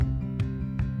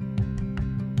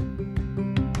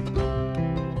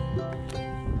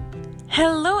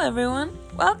Hello everyone!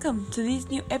 Welcome to this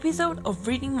new episode of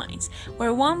Reading Minds,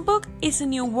 where one book is a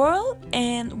new world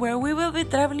and where we will be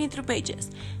traveling through pages.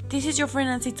 This is your friend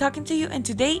Nancy talking to you, and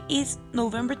today is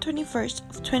November 21st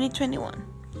of 2021.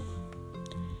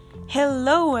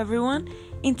 Hello everyone!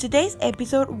 In today's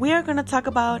episode, we are going to talk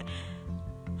about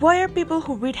why are people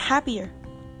who read happier?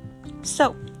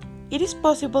 So, it is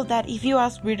possible that if you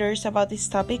ask readers about this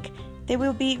topic, they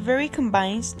will be very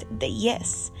convinced that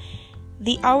yes,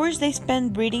 the hours they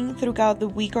spend reading throughout the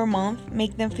week or month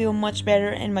make them feel much better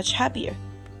and much happier,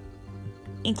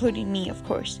 including me, of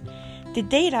course. The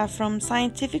data from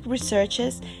scientific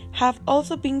researches have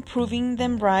also been proving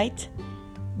them right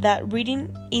that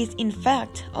reading is in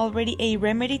fact already a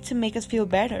remedy to make us feel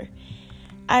better.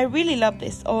 I really love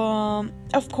this.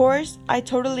 Of course, I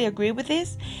totally agree with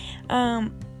this.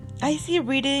 I see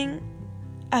reading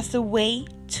as a way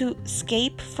to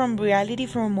escape from reality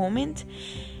for a moment.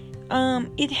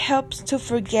 It helps to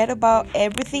forget about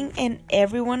everything and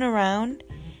everyone around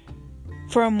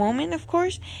for a moment, of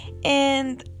course.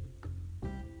 And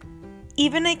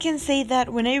even I can say that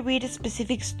when I read a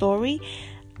specific story,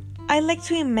 I like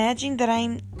to imagine that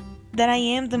I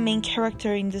am the main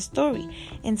character in the story.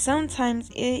 And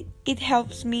sometimes it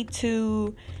helps me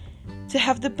to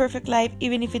have the perfect life,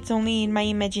 even if it's only in my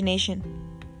imagination.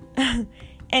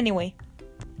 Anyway,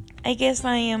 I guess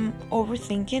I am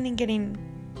overthinking and getting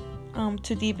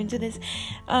too deep into this.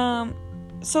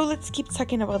 So let's keep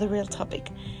talking about the real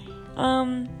topic.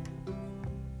 A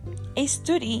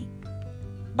study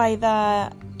by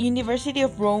the University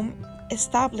of Rome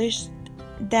established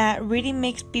that reading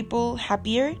makes people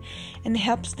happier and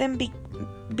helps them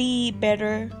be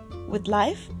better with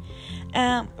life.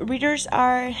 Readers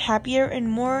are happier and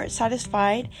more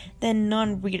satisfied than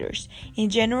non-readers. In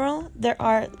general,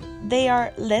 they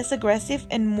are less aggressive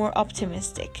and more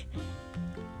optimistic.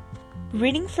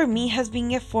 Reading for me has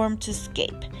been a form to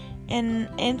escape, an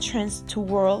entrance to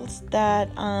worlds that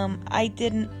I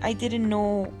didn't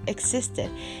know existed,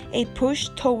 a push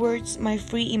towards my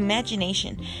free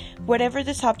imagination. Whatever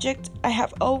the subject, I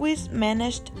have always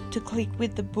managed to click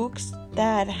with the books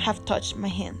that have touched my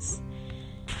hands.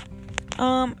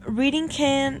 Reading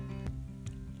can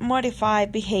modify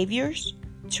behaviors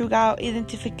throughout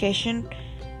identification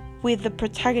with the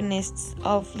protagonists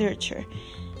of literature.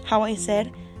 How I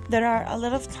said, there are a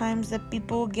lot of times that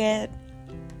people get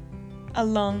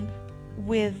along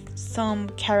with some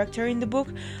character in the book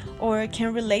or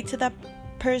can relate to that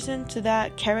person, to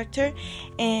that character,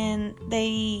 and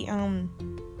they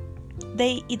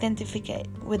identify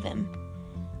with them.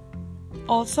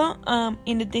 Also,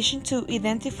 in addition to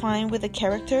identifying with the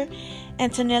character,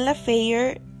 Antonella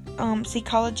Fayer,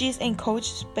 psychologist and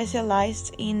coach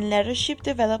specialized in leadership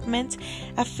development,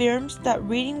 affirms that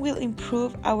reading will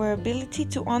improve our ability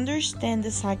to understand the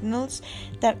signals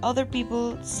that other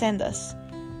people send us.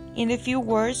 In a few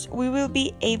words, we will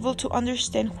be able to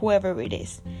understand whoever it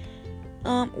is.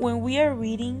 When we are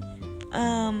reading,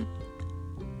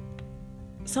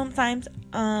 sometimes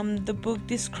the book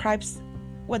describes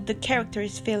what the character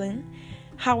is feeling,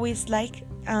 how it's like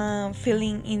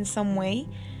feeling in some way,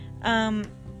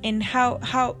 and how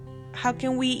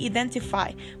can we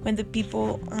identify when the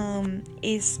people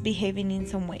is behaving in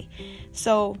some way.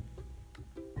 So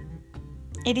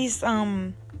it is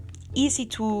easy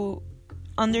to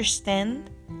understand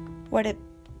what a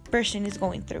person is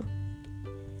going through.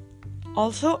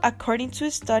 Also, according to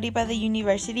a study by the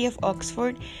University of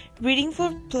Oxford, reading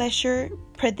for pleasure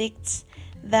predicts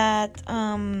that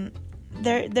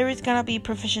there is gonna be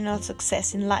professional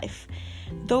success in life.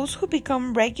 Those who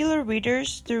become regular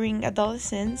readers during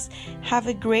adolescence have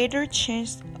a greater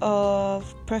chance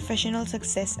of professional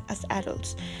success as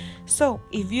adults. So,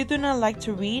 if you do not like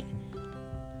to read,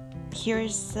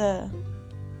 here's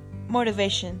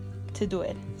motivation to do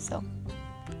it. So,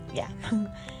 yeah.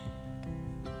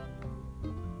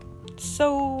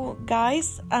 So,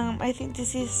 guys, I think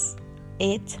this is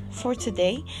it for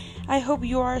today. I hope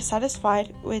you are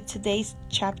satisfied with today's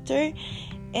chapter,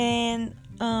 and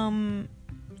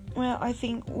well, I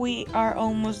think we are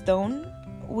almost done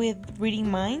with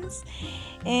Reading Minds,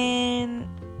 and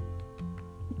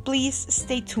please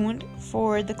stay tuned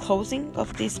for the closing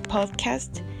of this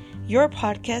podcast, your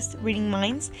podcast, Reading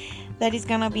Minds, that is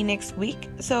gonna be next week,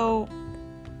 so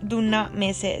do not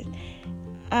miss it.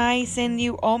 I send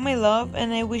you all my love,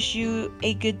 and I wish you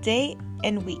a good day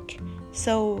and week.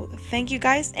 So thank you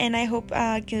guys, and I hope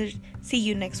I can see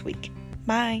you next week.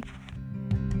 Bye.